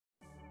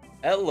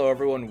Hello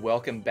everyone,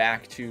 welcome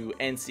back to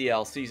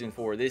NCL Season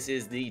 4. This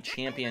is the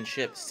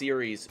Championship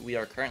Series. We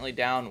are currently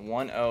down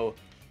 1-0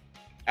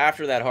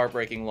 after that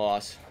heartbreaking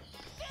loss.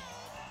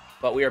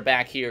 But we are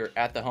back here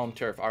at the home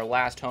turf, our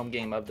last home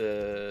game of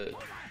the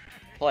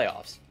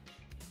playoffs.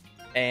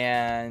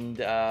 And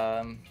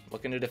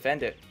looking to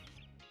defend it.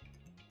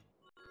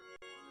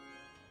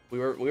 We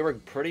were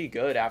pretty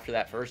good after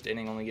that first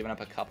inning, only giving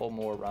up a couple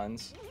more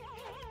runs.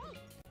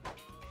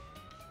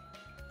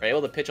 We're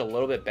able to pitch a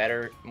little bit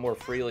better, more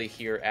freely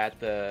here at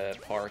the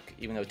park,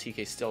 even though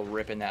TK's still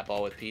ripping that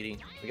ball with Petey.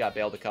 We got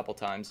bailed a couple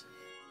times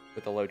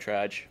with the low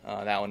traj.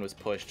 That one was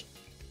pushed,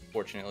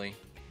 fortunately.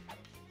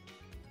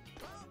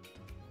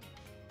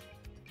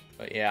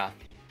 But yeah,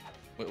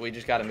 we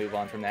just got to move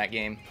on from that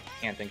game.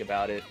 Can't think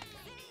about it.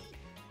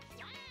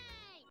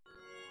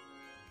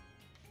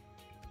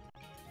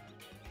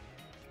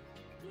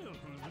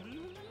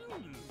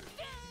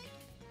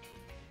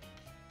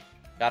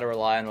 Got to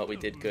rely on what we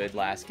did good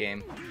last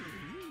game,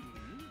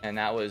 and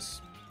that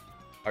was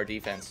our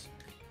defense.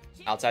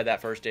 Outside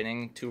that first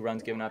inning, 2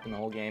 runs given up in the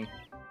whole game.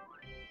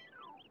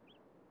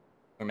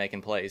 We're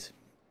making plays.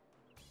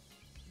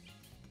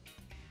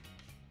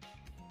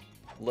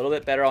 A little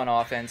bit better on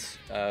offense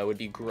would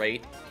be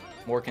great.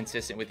 More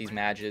consistent with these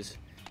matches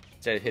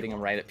instead of hitting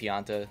them right at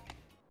Pianta.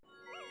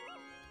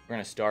 We're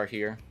going to start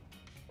here.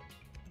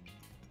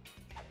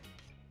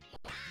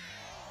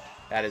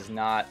 That is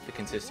not the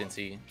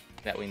consistency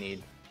that we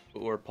need.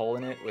 But we're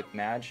pulling it with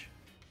Madge.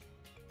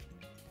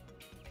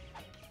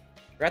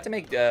 Forgot to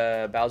make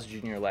Bowser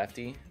Jr.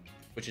 lefty,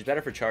 which is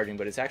better for charging,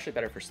 but it's actually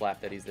better for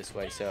slap that he's this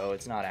way, so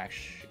it's not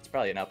actually, it's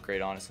probably an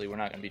upgrade, honestly. We're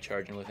not going to be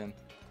charging with him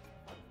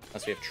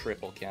unless we have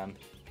triple chem.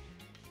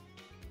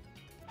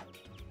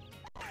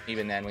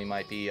 Even then, we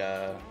might be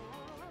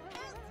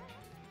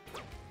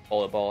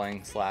bullet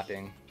balling,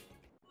 slapping.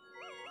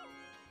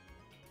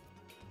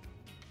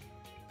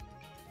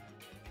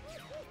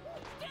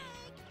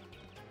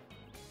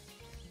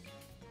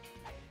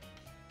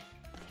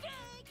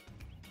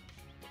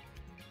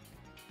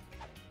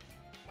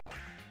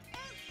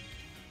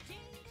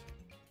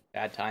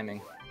 Bad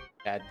timing,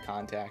 bad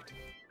contact.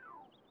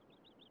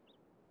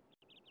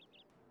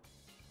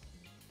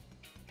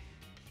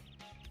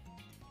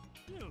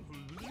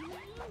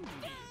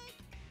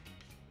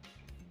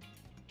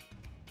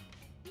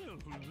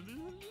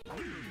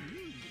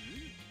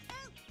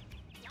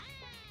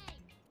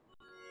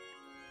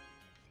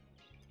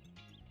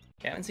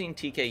 I haven't seen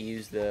TK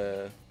use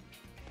the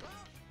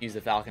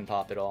Falcon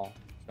Pop at all,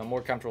 so I'm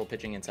more comfortable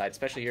pitching inside,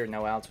 especially here,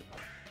 no outs.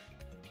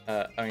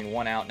 I mean,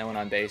 1 out, no one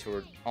on base.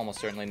 We're almost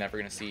certainly never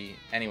going to see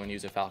anyone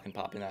use a Falcon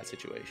Pop in that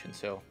situation,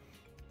 so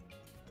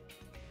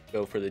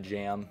go for the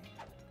jam.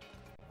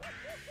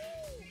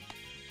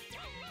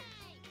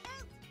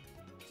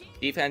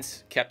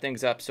 Defense kept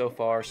things up so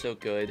far, so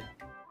good.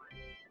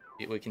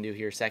 See what we can do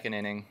here, second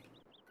inning.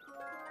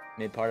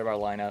 Mid part of our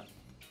lineup.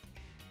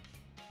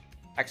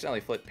 Accidentally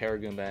flipped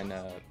Paragoomba and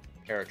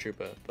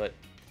Paratroopa, but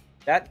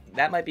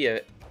that might be an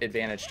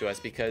advantage to us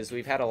because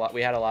we had a lot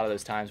of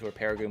those times where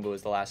Paragoomba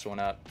was the last one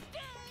up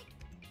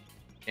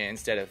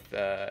instead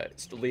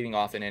of leading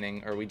off an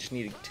inning, or we just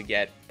needed to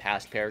get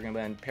past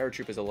Paragoomba, and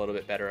Paratroopa is a little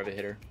bit better of a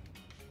hitter,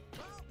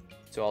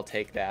 so I'll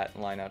take that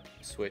lineup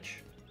switch.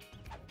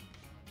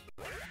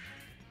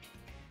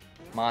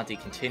 Monty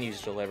continues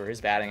to deliver. His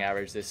batting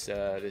average this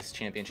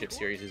championship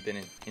series has been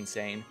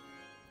insane.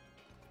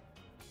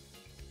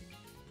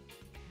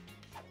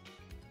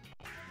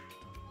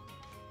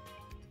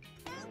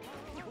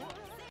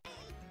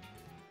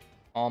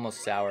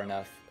 Almost sour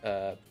enough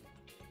to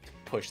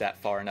push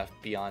that far enough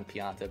beyond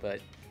Pianta,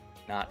 but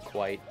not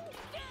quite.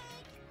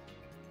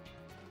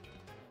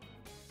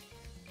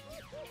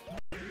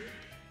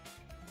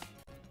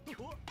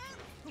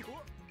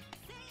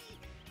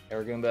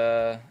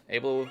 Paragoomba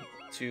able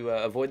to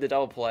avoid the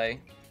double play.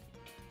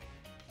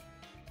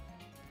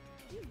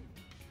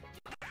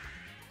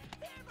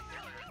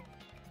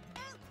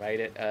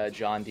 Right at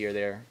John Deere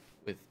there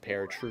with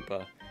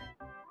Paratroopa.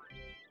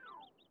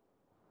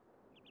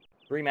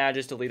 3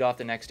 matches to lead off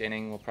the next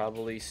inning. We'll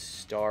probably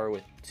star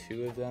with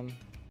 2 of them.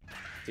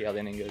 See how the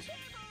inning goes.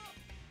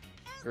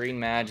 Green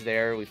Madge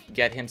there. We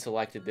get him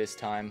selected this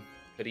time.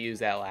 Could have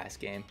used that last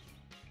game.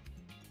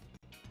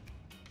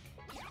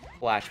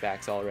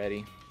 Flashbacks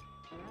already.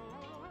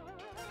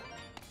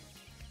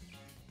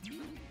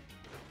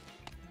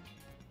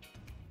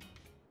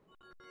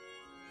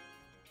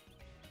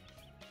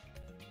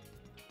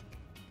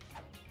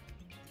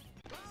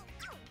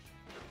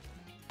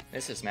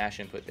 This is smash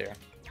input there.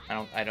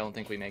 I don't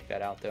think we make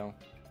that out though.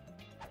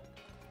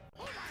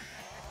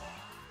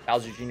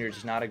 Bowser Jr.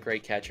 is not a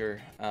great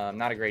catcher,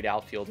 not a great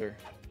outfielder,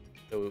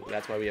 so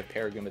that's why we have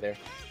Paragoomba there.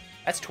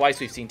 That's twice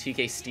we've seen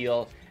TK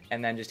steal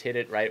and then just hit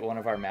it right at one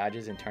of our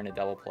matches and turn a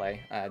double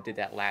play. Did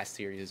that last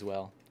series as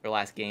well, or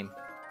last game.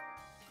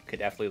 Could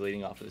definitely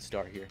leading off with a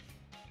start here.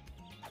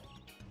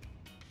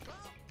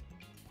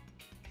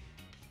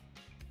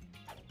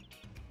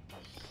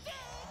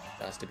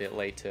 Just a bit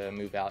late to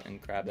move out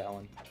and grab that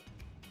one.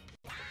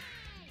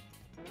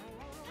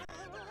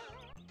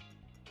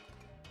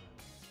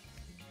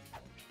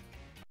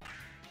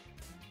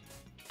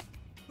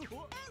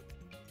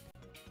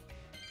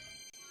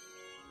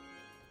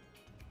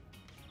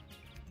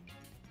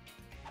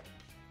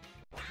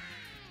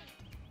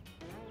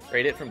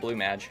 Great hit from Blue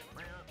Madge.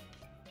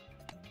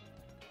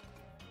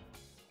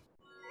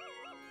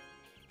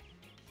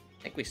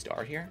 I think we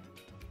star here.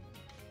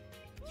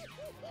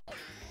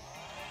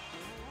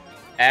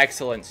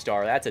 Excellent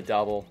star. That's a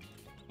double.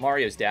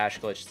 Mario's dash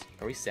glitched.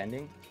 Are we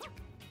sending?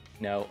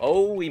 No.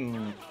 Oh,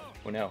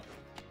 oh no.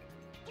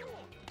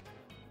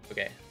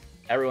 Okay.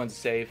 Everyone's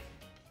safe.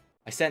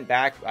 I sent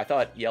back. I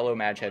thought Yellow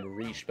Madge had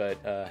reached, but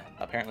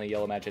apparently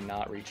Yellow Madge had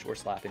not reached. We're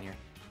slapping here.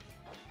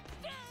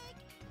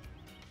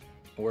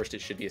 Worst,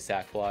 it should be a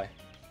sack fly.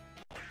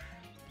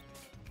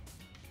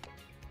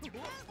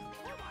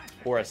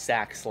 Or a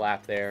sack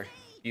slap there.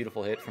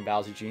 Beautiful hit from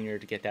Bowser Jr.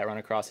 to get that run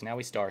across. And now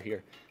we star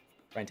here.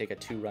 Try and take a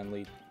 2-run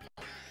lead.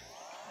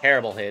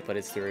 Terrible hit, but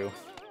it's through.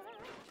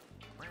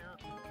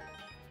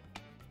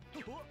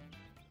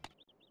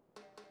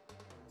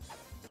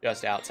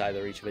 Just outside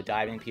the reach of a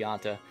diving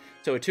Pianta.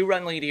 So a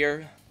 2-run lead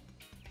here.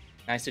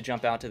 Nice to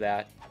jump out to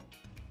that.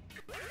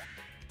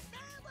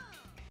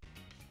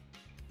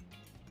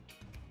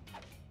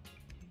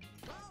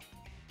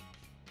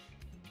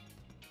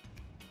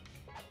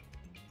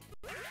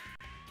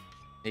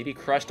 Maybe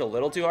crushed a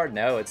little too hard?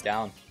 No, it's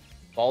down.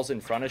 Ball's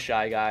in front of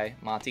Shy Guy.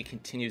 Monty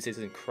continues his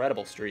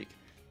incredible streak.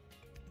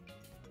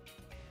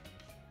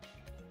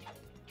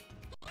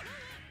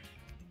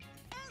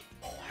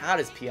 Oh, how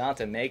does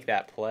Pianta make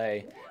that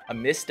play? A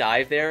missed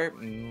dive there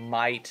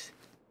might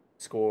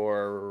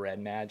score Red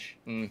Madge.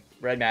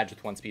 Red Madge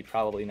with 1 speed,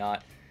 probably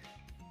not.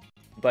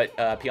 But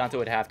Pianta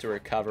would have to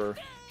recover,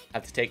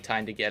 have to take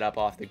time to get up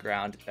off the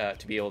ground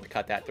to be able to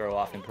cut that throw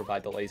off and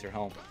provide the laser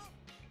home.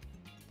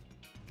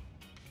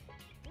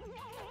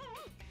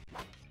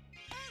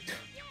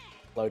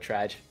 Low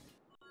Trage.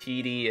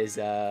 TD is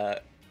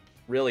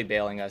really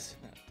bailing us.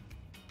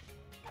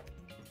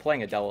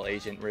 Playing a double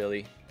agent,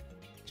 really.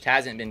 Which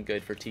hasn't been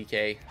good for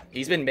TK.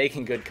 He's been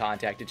making good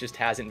contact. It just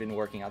hasn't been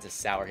working out. It's a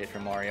sour hit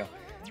from Mario.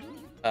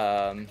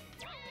 But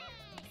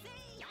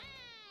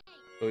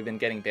we've been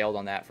getting bailed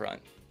on that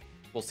front.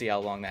 We'll see how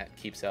long that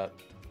keeps up.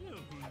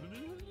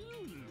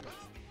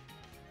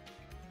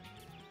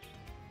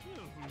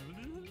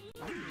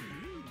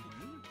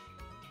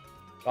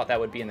 Thought that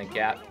would be in the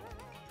gap.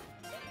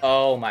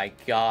 Oh my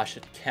gosh, a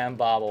Chem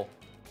Bobble.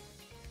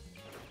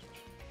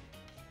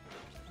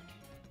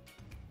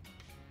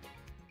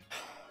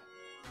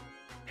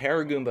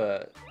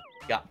 Paragoomba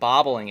got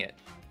bobbling it.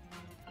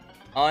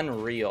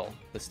 Unreal,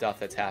 the stuff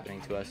that's happening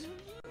to us.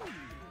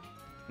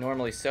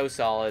 Normally so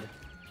solid.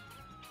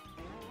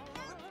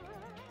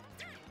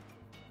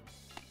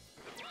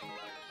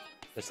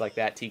 Just like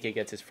that, TK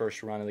gets his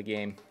first run of the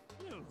game.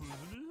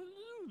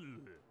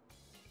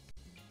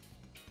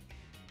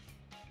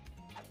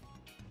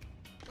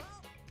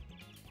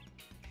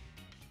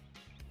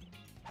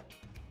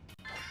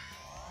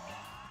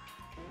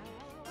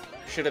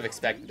 Should have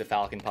expected the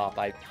Falcon Pop.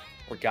 I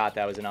forgot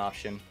that was an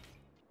option.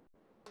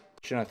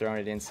 Shouldn't have thrown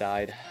it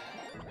inside.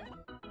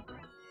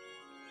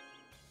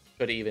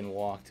 Could have even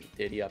walked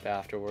Diddy up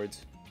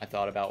afterwards. I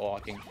thought about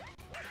walking.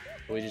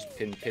 But we just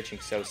been pitching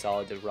so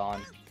solid to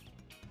Ron.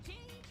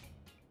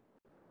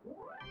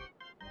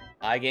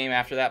 High game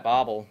after that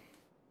bobble.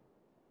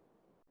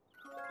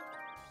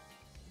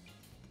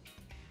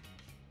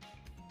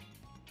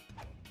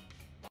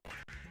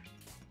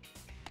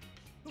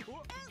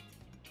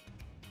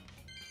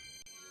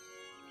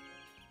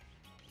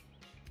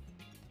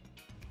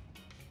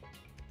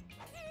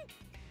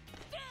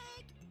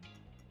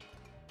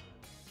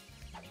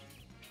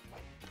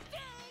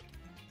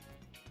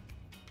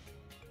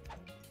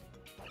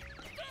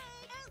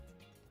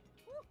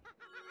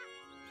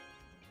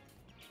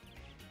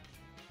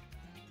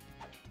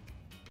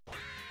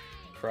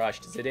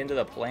 Crushed. Is it into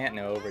the plant?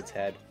 No, over its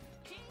head.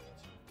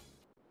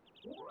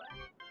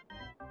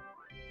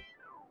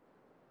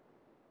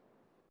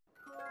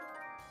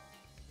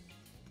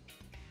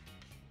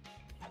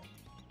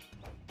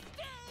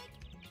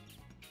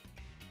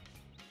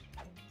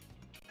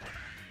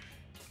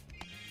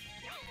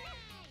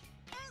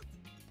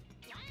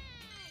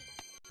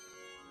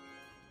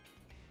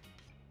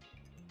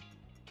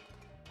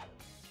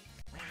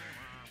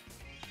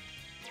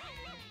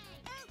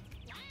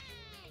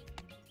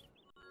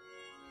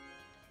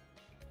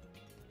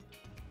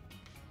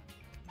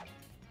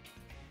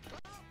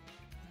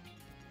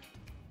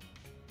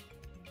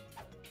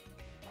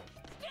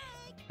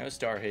 No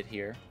star hit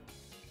here.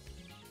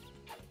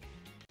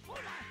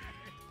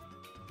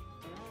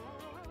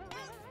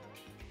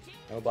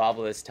 No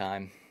bobble this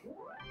time.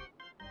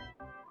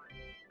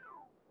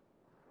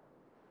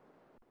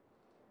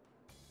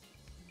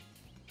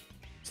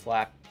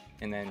 Slap,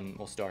 and then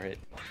we'll star hit.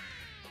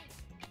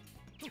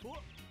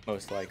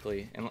 Most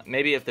likely. And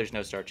maybe if there's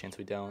no star chance,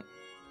 we don't.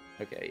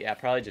 Okay, yeah,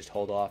 probably just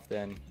hold off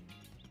then.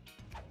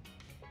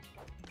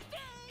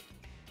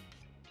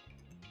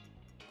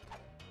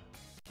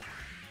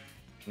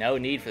 No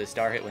need for the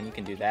star hit when you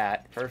can do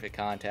that. Perfect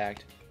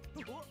contact.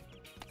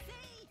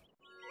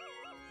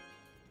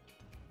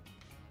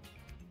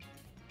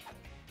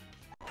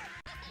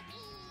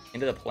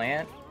 Into the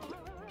plant.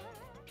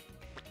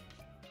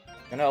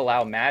 I'm gonna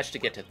allow Madge to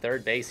get to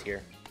third base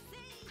here.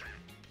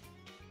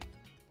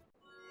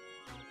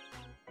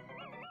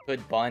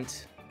 Good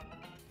bunt.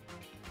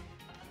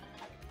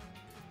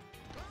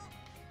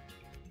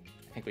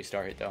 I think we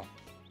star hit though.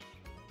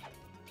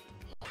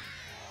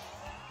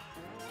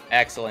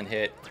 Excellent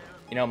hit.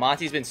 You know,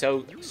 Monty's been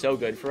so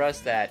good for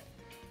us that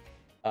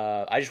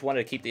I just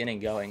wanted to keep the inning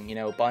going. You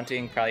know,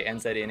 bunting probably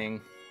ends that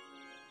inning.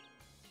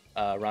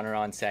 Runner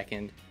on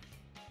second.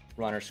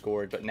 Runner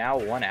scored. But now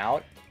 1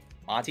 out.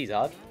 Monty's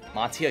up.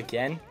 Monty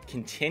again,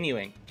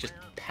 continuing. Just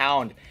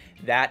pound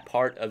that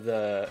part of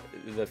the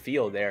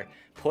field there.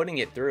 Putting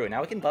it through.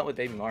 Now we can bunt with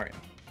Baby Mario.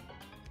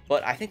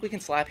 But I think we can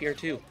slap here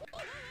too.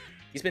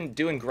 He's been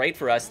doing great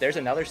for us. There's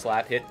another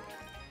slap hit.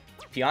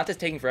 Pianta's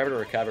taking forever to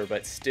recover,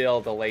 but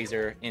still the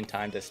laser in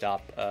time to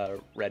stop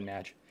Red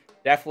Match.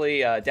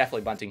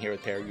 Definitely bunting here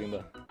with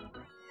Paragoomba.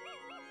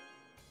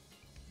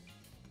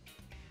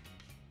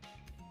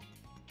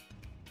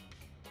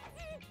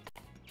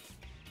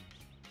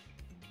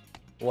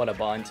 What a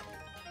bunt.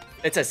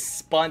 It's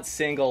a bunt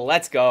single.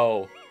 Let's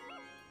go.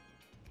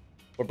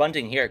 We're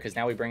bunting here because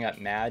now we bring up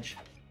Madge.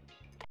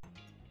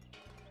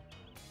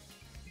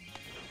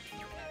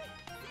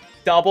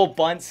 Double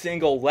bunt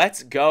single.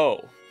 Let's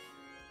go.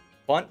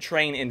 Bunt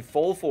train in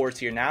full force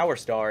here. Now we're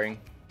starring.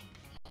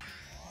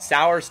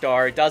 Sour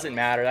star. It doesn't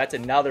matter. That's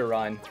another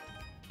run.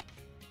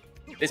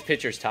 This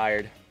pitcher's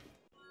tired.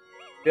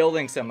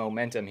 Building some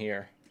momentum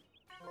here.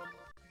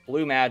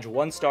 Blue Madge,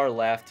 1 star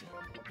left.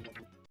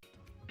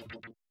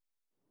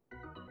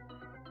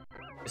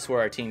 This is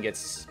where our team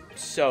gets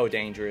so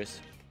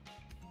dangerous.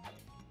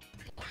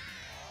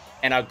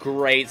 And a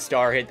great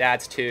star hit.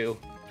 That's 2.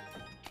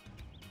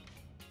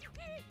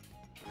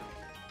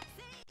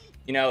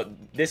 You know,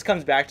 this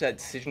comes back to that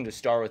decision to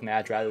start with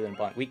Madge rather than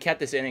bunt. We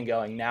kept this inning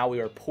going. Now we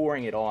are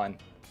pouring it on.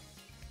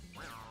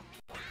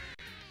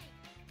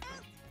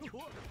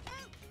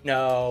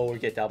 No, we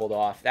get doubled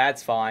off.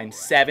 That's fine.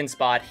 7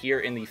 spot here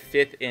in the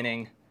 5th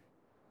inning.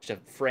 Just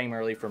a frame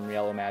early from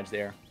Yellow Madge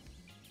there.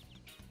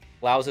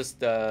 Allows us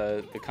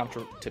the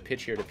comfort to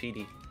pitch here to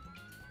PD.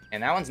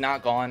 And that one's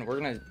not gone. We're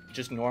going to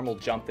just normal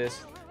jump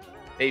this.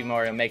 Baby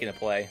Mario making a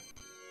play.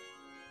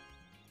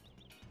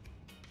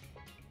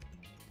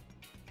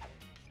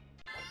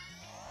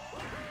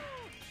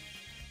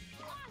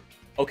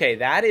 Okay,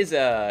 that is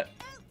a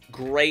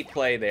great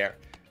play there.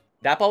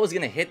 That ball was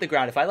going to hit the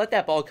ground. If I let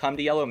that ball come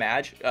to Yellow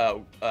Madge,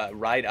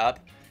 ride up,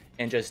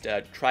 and just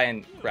try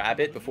and grab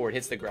it before it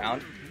hits the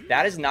ground,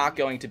 that is not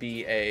going to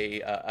be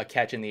a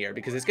catch in the air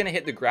because it's going to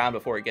hit the ground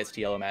before it gets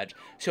to Yellow Madge.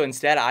 So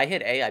instead, I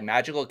hit A. I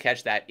magical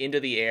catch that into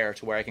the air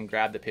to where I can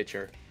grab the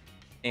pitcher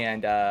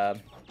and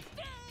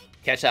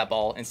catch that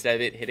ball instead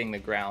of it hitting the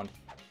ground.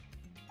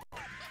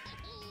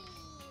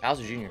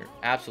 Bowser Jr.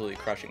 absolutely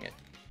crushing it.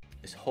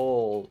 His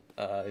whole,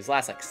 his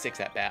last like 6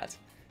 at-bats.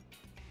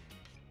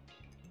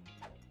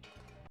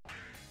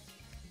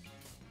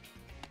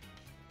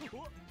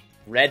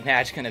 Red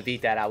Match gonna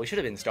beat that out. We should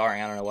have been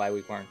starring. I don't know why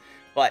we weren't.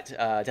 But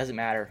it doesn't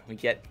matter. We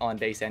get on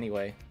base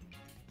anyway.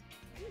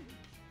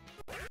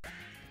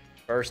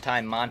 First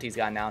time Monty's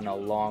gotten out in a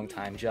long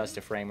time, just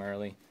a frame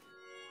early.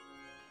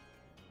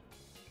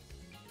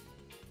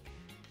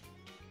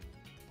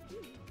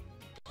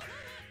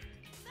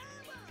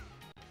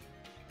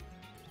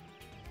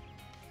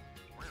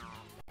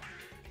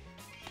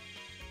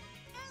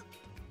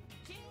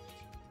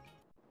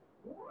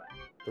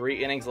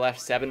 Three innings left,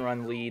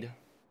 7-run lead.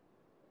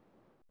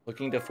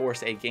 Looking to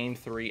force a Game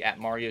 3 at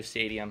Mario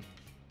Stadium.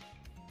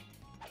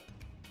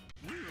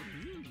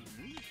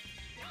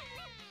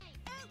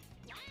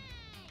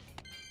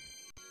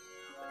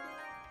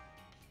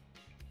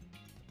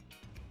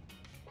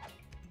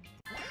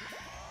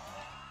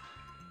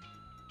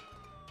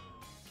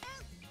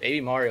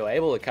 Baby Mario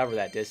able to cover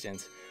that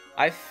distance.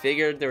 I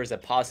figured there was a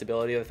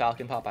possibility of the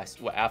Falcon Pop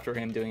after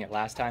him doing it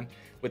last time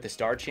with the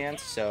star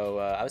chance, so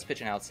I was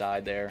pitching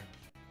outside there.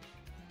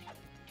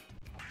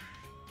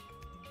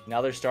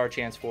 Another star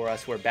chance for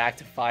us. We're back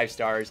to 5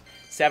 stars.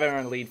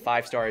 7-run lead,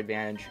 5-star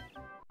advantage.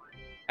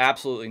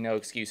 Absolutely no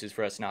excuses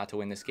for us not to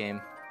win this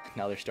game.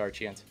 Another star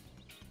chance.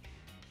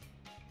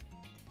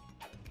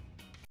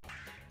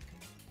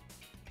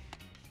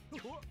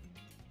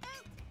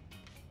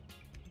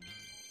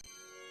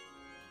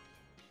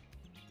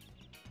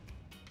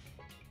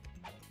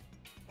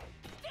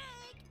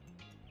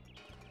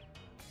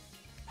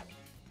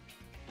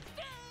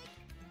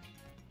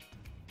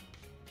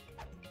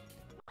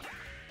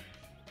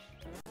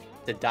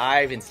 To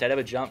dive instead of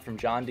a jump from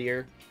John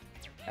Deere.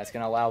 That's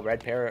going to allow Red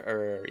Parrot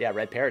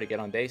to get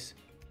on base.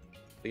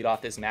 Lead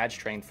off this Madge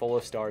train full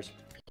of stars.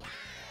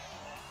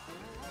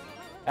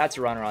 That's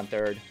a runner on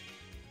third.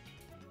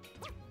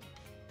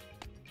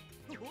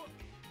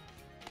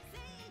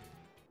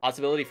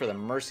 Possibility for the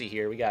mercy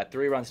here. We got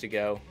 3 runs to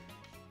go.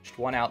 Just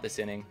 1 out this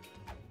inning.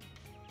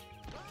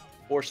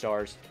 4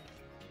 stars.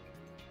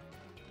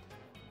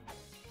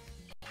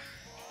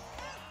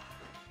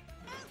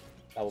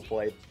 Double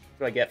play.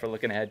 What I get for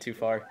looking ahead too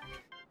far.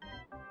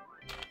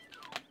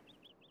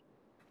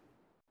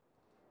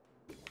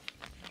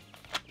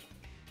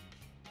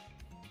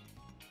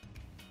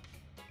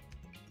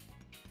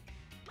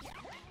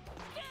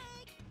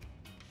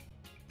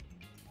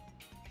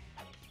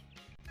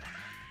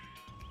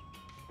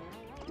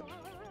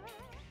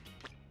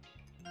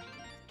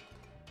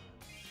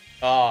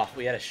 Oh,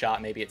 we had a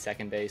shot maybe at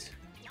second base.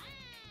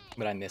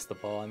 But I missed the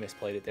ball. I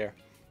misplayed it there.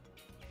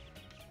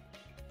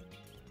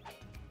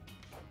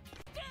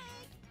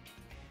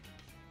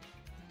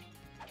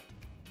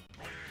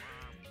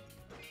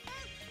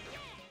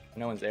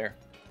 No one's there.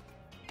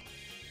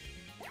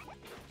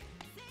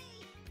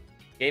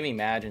 Gave me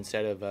Madge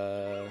instead of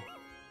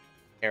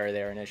error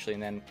there initially,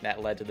 and then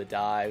that led to the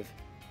dive.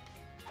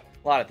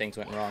 A lot of things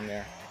went wrong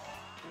there.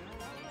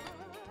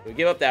 We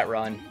give up that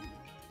run.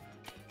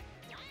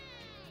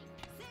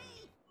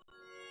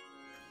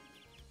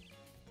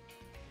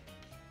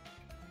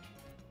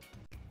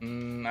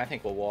 I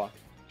think we'll walk.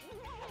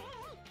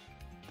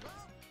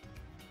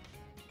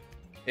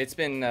 It's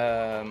been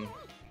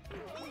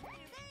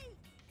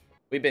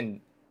we've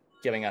been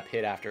giving up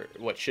hit after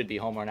what should be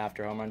home run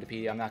after home run to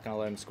PD. I'm not going to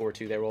let him score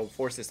 2 there. We'll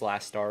force this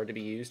last star to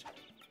be used.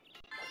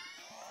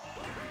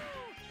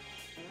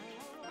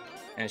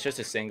 And it's just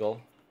a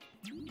single.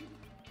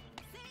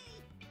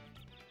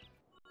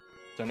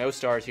 So no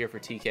stars here for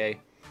TK.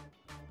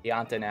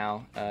 Pianta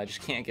now.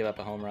 Just can't give up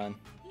a home run.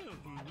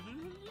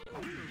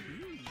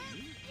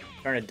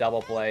 Turn a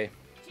double play.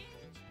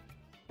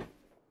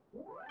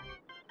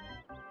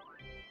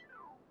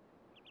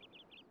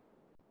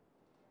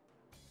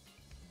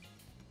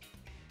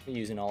 We're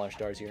using all our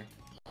stars here.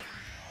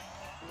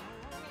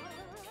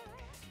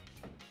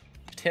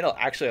 Hit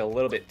actually a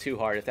little bit too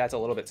hard. If that's a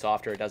little bit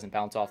softer, it doesn't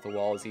bounce off the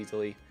wall as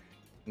easily.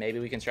 Maybe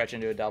we can stretch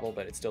into a double,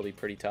 but it'd still be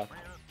pretty tough.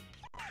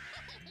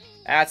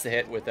 That's the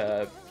hit with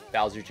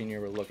Bowser Jr.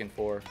 we're looking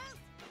for.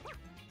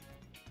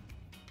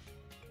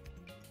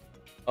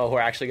 Oh,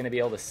 we're actually going to be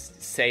able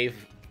to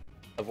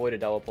avoid a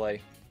double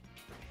play.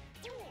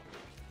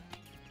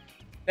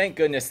 Thank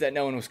goodness that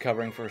no one was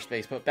covering first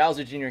base, but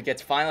Bowser Jr.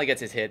 finally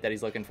gets his hit that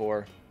he's looking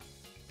for.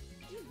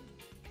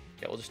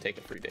 Yeah, we'll just take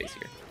a free base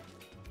here.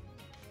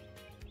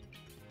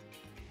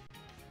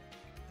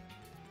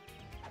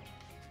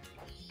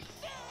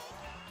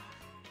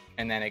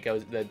 And then it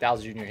goes, the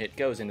Bowser Jr. hit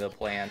goes into the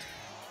plant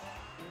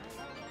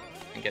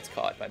and gets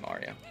caught by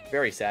Mario.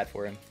 Very sad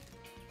for him.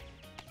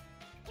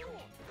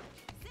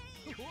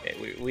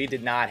 Okay, we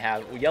did not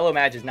have... Yellow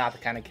Madge is not the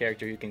kind of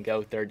character who can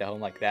go third to home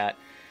like that.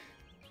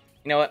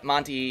 You know what?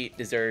 Monty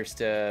deserves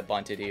to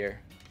bunt it here.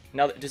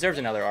 Deserves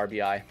another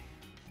RBI.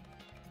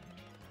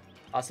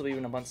 Possibly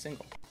even a bunt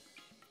single.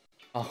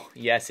 Oh,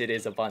 yes, it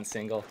is a bunt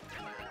single.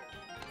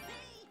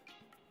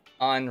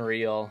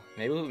 Unreal.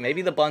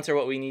 Maybe the bunts are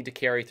what we need to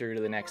carry through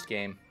to the next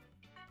game.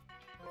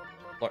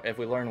 If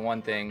we learn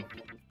one thing,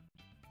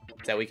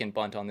 it's that we can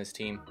bunt on this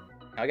team.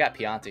 Now I got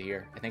Pianta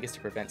here. I think it's to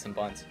prevent some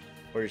bunts.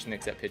 Or just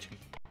mix up pitching.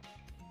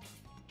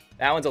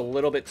 That one's a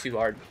little bit too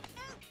hard.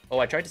 Oh,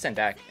 I tried to send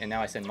back, and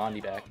now I send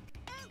Mondi back.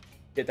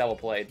 Get double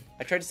played.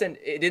 I tried to send...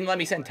 It didn't let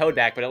me send Toad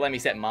back, but it let me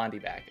send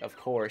Mondi back. Of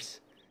course.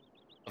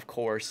 Of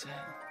course.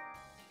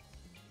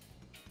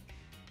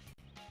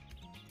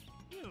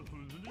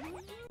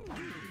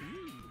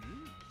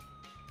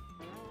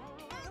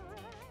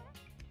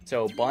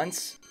 So,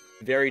 bunts,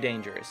 very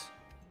dangerous.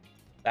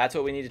 That's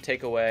what we need to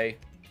take away.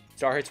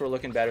 Star hits were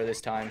looking better this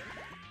time.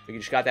 We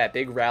just got that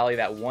big rally,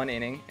 that one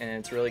inning, and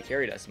it's really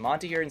carried us.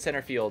 Monty here in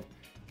center field.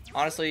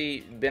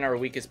 Honestly, been our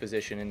weakest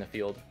position in the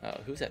field.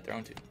 Who's that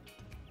thrown to?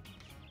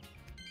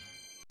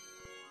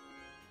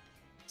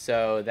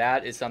 So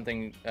that is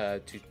something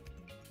to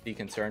be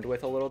concerned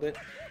with a little bit.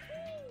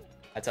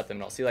 That's up the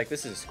middle. See, like,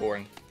 this is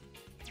scoring.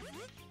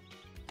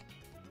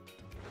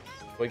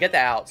 We get the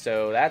out,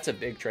 so that's a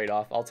big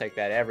trade-off. I'll take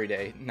that every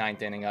day.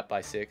 9th inning up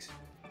by 6.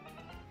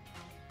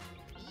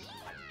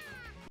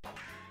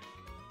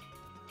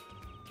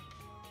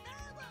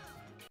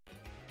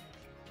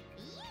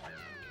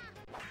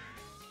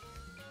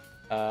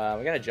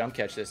 We gotta jump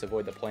catch this,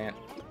 avoid the plant.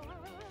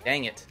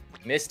 Dang it.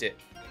 Missed it.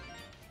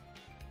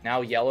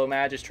 Now Yellow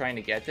Madge is trying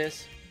to get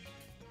this.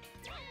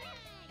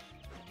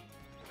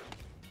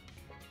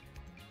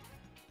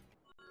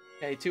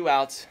 Okay, 2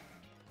 outs.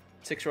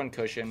 6-run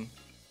cushion.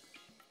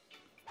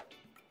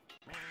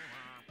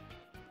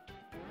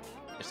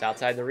 Just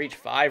outside the reach.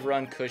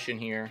 5-run cushion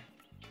here.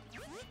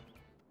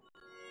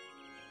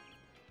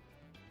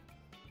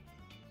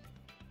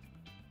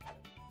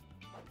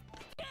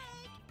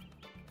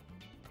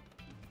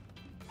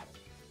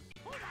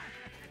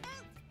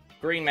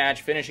 Green Madge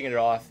finishing it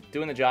off,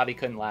 doing the job he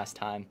couldn't last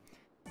time.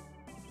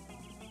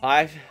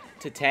 5-10,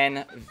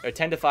 or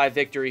 10-5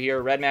 victory here.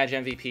 Red Madge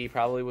MVP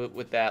probably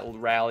with that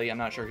rally. I'm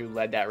not sure who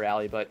led that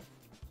rally, but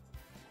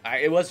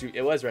it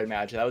was Red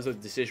Madge. That was a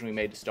decision we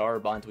made to star or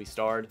bunt. We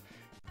starred.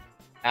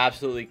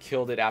 Absolutely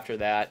killed it after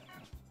that.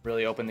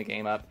 Really opened the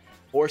game up.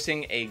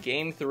 Forcing a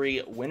Game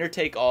 3 winner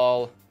take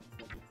all.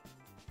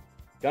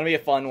 Gonna be a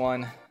fun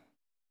one.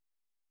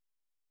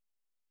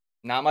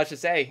 Not much to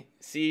say.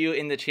 See you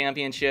in the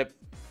championship.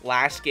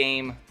 Last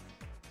game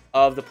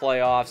of the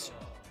playoffs.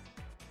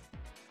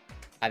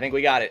 I think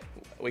we got it.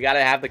 We got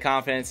to have the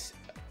confidence.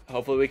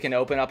 Hopefully we can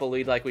open up a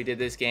lead like we did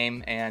this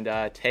game and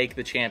take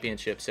the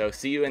championship. So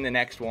see you in the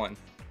next one.